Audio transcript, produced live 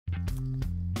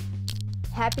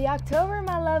Happy October,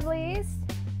 my lovelies!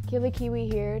 Kili Kiwi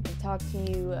here to talk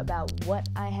to you about what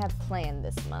I have planned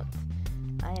this month.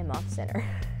 I am off center.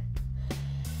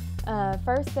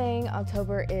 First thing,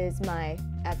 October is my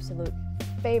absolute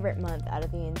favorite month out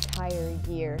of the entire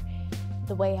year.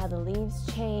 The way how the leaves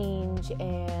change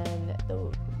and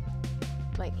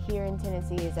here in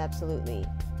Tennessee is absolutely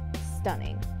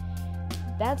stunning.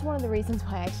 That's one of the reasons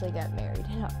why I actually got married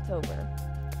in October.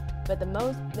 But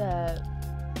most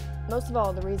of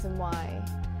all, the reason why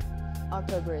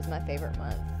October is my favorite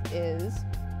month is,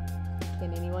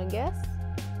 can anyone guess?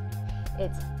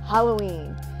 It's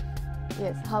Halloween.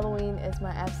 Yes, Halloween is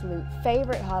my absolute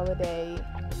favorite holiday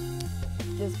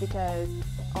just because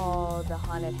all the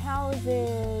haunted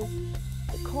houses,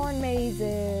 the corn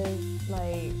mazes,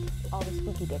 all the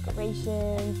spooky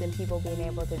decorations and people being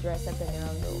able to dress up in their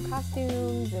own little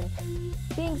costumes and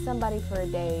being somebody for a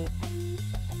day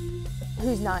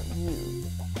who's not you.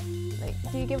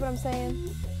 Do you get what I'm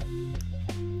saying?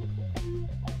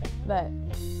 But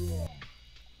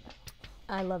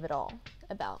I love it all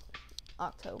about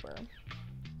October.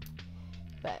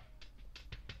 But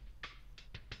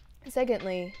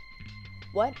secondly,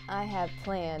 what I have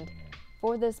planned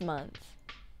for this month,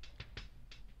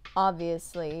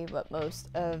 obviously what most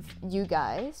of you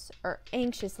guys are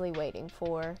anxiously waiting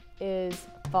for, is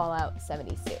Fallout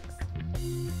 76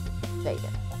 beta.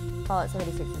 Fallout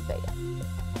 76 is beta.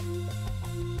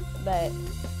 But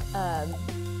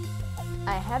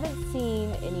I haven't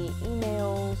seen any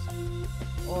emails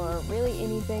or really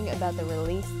anything about the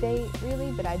release date,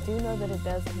 really, but I do know that it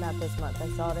does come out this month. I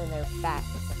saw it in their facts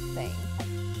thing.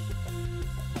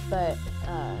 But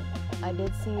I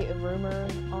did see a rumor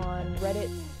on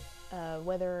Reddit,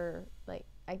 whether,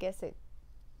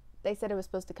 they said it was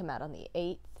supposed to come out on the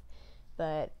 8th,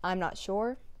 but I'm not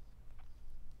sure.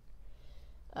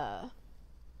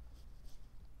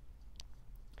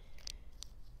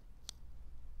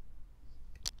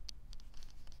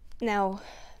 Now,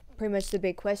 pretty much the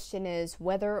big question is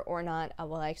whether or not I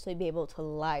will actually be able to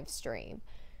live stream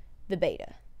the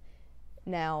beta.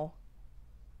 Now,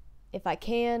 if I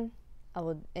can, I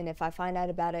will, and if I find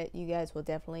out about it, you guys will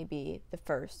definitely be the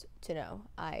first to know.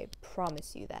 I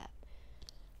promise you that.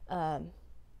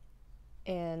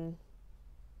 And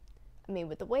I mean,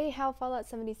 with the way how Fallout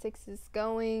 76 is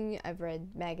going, I've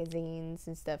read magazines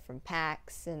and stuff from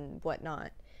PAX and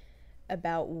whatnot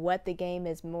about what the game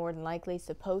is more than likely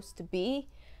supposed to be.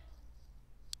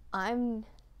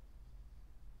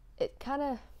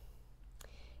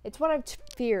 It's what I've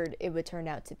feared it would turn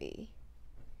out to be.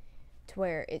 To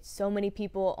where it's so many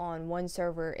people on one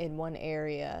server in one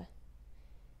area,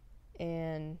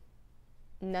 and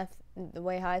the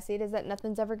way how I see it is that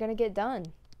nothing's ever going to get done.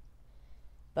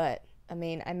 But, I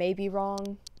mean, I may be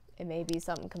wrong. It may be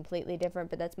something completely different,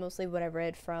 but that's mostly what I've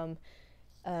read from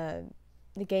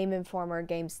the Game Informer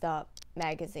GameStop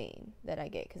magazine that I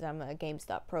get, because I'm a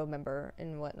GameStop Pro member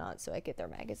and whatnot, so I get their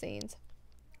magazines.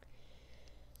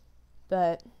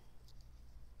 But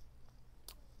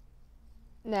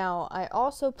now I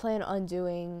also plan on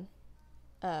doing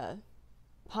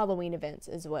Halloween events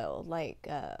as well, like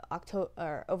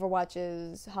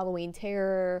Overwatch's Halloween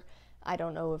Terror. I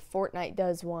don't know if Fortnite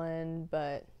does one,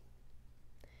 but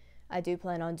I do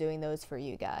plan on doing those for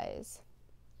you guys.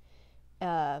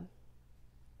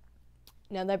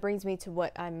 Now that brings me to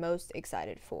what I'm most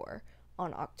excited for.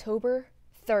 On October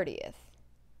 30th,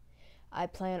 I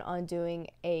plan on doing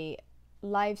a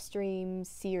live stream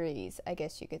series, I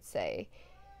guess you could say,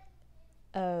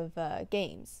 of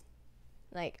games.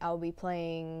 I'll be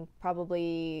playing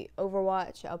probably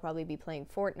Overwatch, I'll probably be playing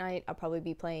Fortnite, I'll probably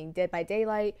be playing Dead by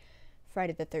Daylight,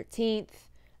 Friday the 13th.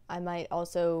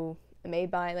 I may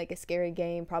buy a scary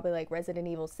game, probably Resident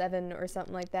Evil 7 or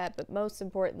something like that, but most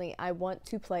importantly, I want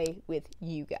to play with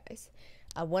you guys.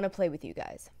 I want to play with you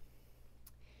guys.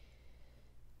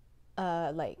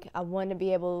 I want to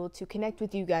be able to connect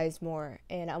with you guys more,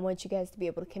 and I want you guys to be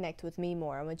able to connect with me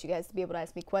more. I want you guys to be able to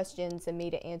ask me questions and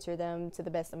me to answer them to the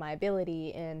best of my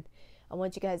ability, and I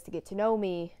want you guys to get to know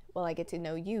me while I get to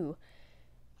know you.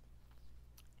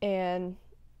 And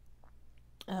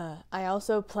I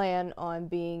also plan on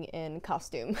being in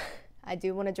costume. I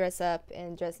do want to dress up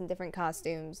and dress in different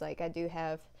costumes. I do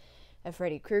have a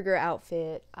Freddy Krueger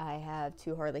outfit. I have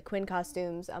 2 Harley Quinn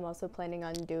costumes. I'm also planning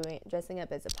on dressing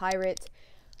up as a pirate.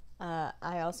 I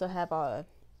also have a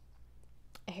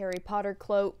Harry Potter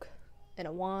cloak and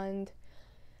a wand.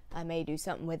 I may do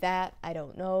something with that. I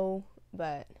don't know.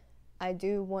 But I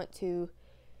do want to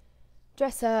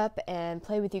dress up and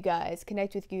play with you guys,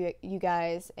 connect with you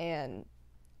guys, and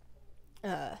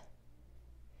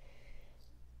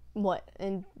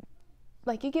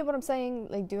like, you get what I'm saying?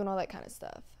 Like, doing all that kind of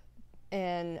stuff.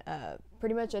 And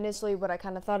pretty much initially what I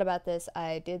kind of thought about this,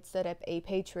 I did set up a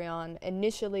Patreon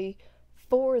initially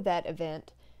for that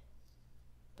event.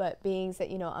 But being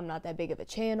that, I'm not that big of a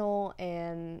channel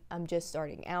and I'm just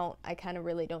starting out, I kind of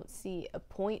really don't see a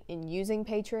point in using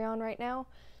Patreon right now.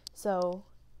 So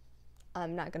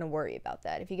I'm not going to worry about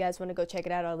that. If you guys want to go check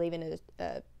it out, I'll leave in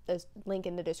a link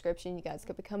in the description. You guys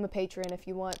can become a patron if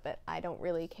you want, but I don't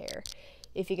really care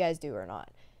if you guys do or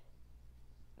not.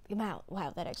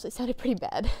 Wow, that actually sounded pretty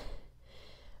bad.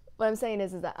 What I'm saying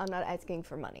is that I'm not asking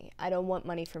for money. I don't want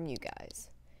money from you guys.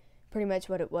 Pretty much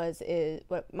what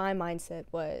my mindset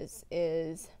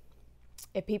is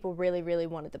if people really, really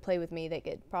wanted to play with me, they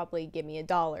could probably give me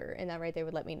 $1, and that right there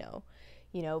would let me know,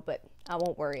 but I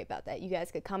won't worry about that. You guys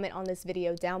could comment on this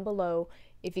video down below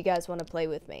if you guys want to play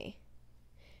with me.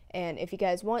 And if you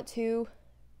guys want to,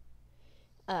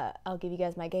 I'll give you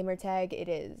guys my gamer tag. It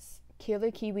is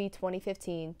Killer Kiwi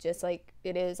 2015, just like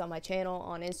it is on my channel,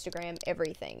 on Instagram.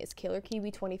 Everything is Killer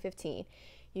Kiwi 2015.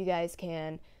 You guys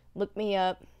can look me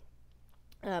up.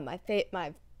 My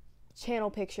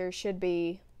channel picture should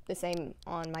be the same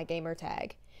on my gamer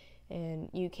tag, and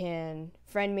you can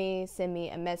friend me, send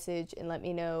me a message, and let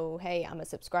me know, hey, I'm a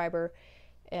subscriber,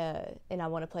 and I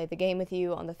want to play the game with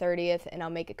you on the 30th, and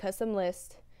I'll make a custom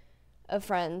list of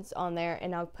friends on there,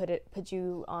 and I'll put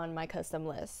you on my custom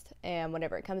list. And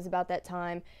whenever it comes about that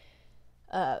time,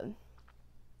 I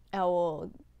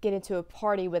will get into a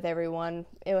party with everyone.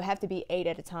 It will have to be 8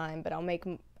 at a time, but I'll make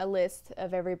a list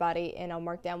of everybody, and I'll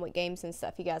mark down what games and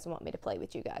stuff you guys want me to play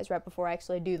with you guys right before I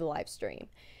actually do the live stream.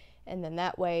 And then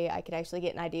that way I could actually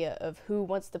get an idea of who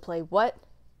wants to play what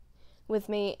with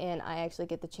me, and I actually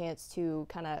get the chance to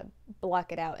kind of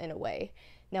block it out in a way.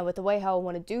 Now, with the way how I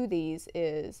want to do these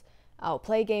is I'll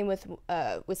play a game with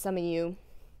some of you,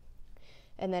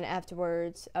 and then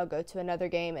afterwards I'll go to another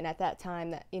game, and at that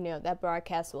time that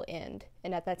broadcast will end,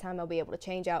 and at that time I'll be able to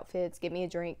change outfits, get me a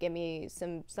drink, get me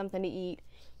something to eat,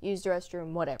 use the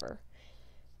restroom, whatever.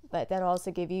 But that'll also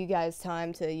give you guys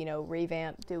time to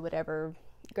revamp, do whatever,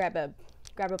 grab a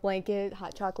blanket,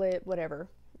 hot chocolate, whatever,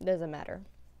 it doesn't matter.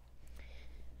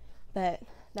 But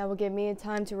that will give me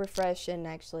time to refresh and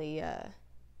actually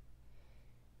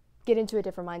get into a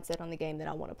different mindset on the game that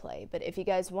I want to play. But if you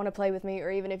guys want to play with me,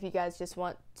 or even if you guys just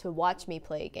want to watch me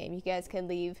play a game, you guys can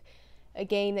leave a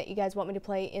game that you guys want me to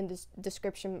play in the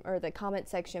description or the comment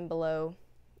section below,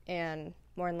 and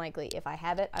more than likely, if I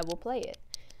have it, I will play it.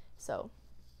 So,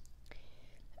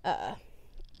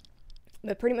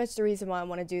 but pretty much the reason why I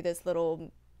want to do this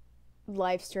little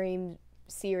live stream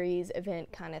series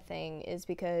event kind of thing is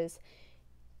because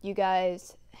you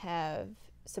guys have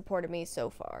supported me so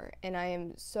far, and I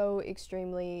am so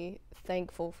extremely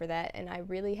thankful for that, and I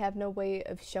really have no way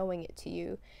of showing it to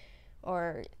you,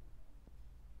 or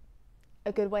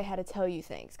a good way how to tell you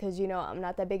things, because I'm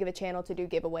not that big of a channel to do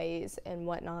giveaways and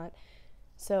whatnot.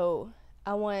 So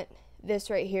I want this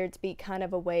right here to be kind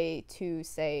of a way to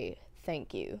say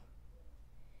thank you.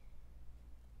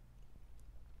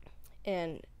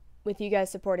 And with you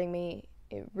guys supporting me,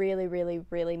 it really, really,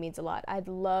 really means a lot. I'd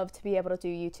love to be able to do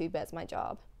YouTube as my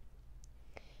job.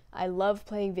 I love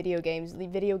playing video games.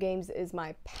 Video games is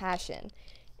my passion,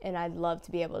 and I'd love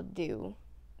to be able to do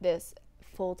this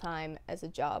full-time as a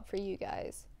job for you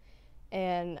guys.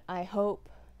 And I hope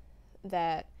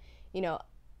that,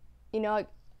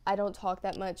 I don't talk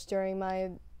that much during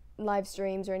my live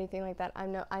streams or anything like that. I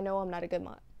know I'm not a good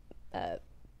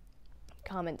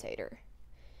commentator,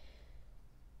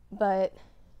 but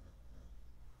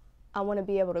I want to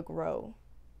be able to grow,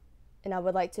 and I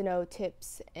would like to know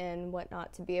tips and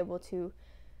whatnot to be able to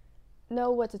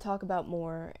know what to talk about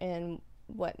more and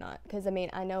whatnot, because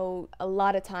I know a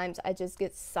lot of times I just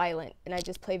get silent and I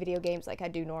just play video games like I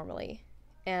do normally,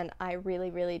 and I really,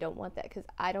 really don't want that, because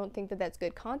I don't think that that's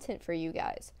good content for you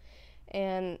guys.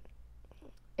 And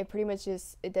it pretty much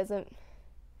just,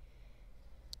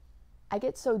 I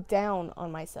get so down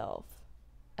on myself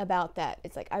about that.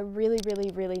 It's like I really, really,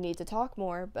 really need to talk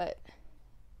more, but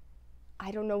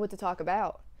I don't know what to talk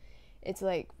about. It's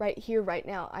like right here, right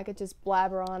now, I could just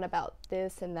blabber on about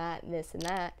this and that and this and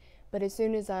that, but as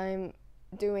soon as I'm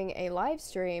doing a live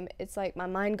stream, it's like my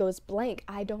mind goes blank.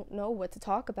 I don't know what to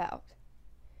talk about.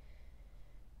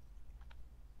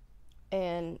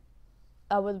 And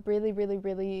I would really, really,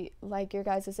 really like your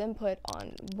guys' input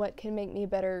on what can make me a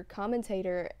better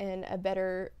commentator and a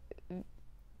better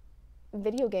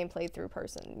video game playthrough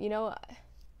person.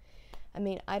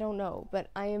 I don't know, but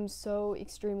I am so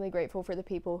extremely grateful for the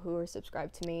people who are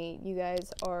subscribed to me. You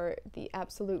guys are the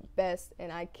absolute best,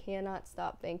 and I cannot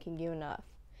stop thanking you enough,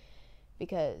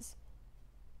 because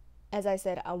as I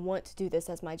said, I want to do this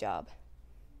as my job.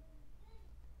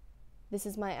 This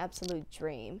is my absolute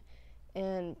dream.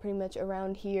 And pretty much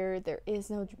around here, there is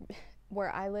no,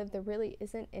 where I live, there really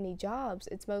isn't any jobs.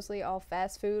 It's mostly all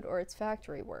fast food or it's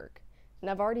factory work. And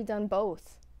I've already done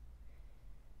both.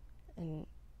 And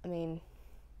I mean,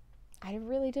 I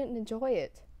really didn't enjoy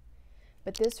it.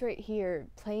 But this right here,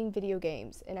 playing video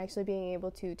games and actually being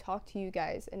able to talk to you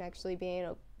guys and actually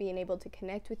being able to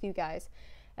connect with you guys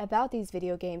about these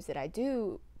video games that I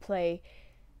do play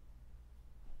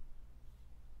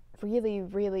really,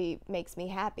 really makes me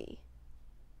happy.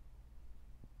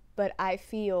 But I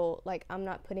feel like I'm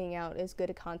not putting out as good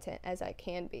a content as I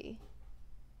can be.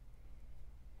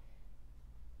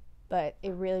 But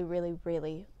it really, really,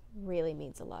 really, really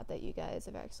means a lot that you guys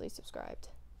have actually subscribed.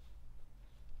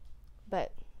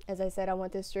 But as I said, I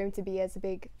want this stream to be as a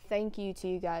big thank you to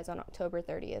you guys on October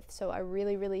 30th. So I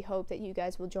really, really hope that you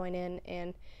guys will join in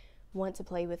and want to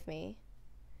play with me.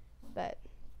 But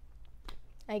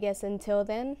I guess until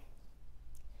then,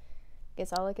 I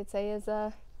guess all I could say is,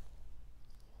 I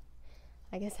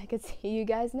guess I could see you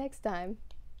guys next time.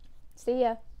 See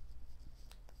ya.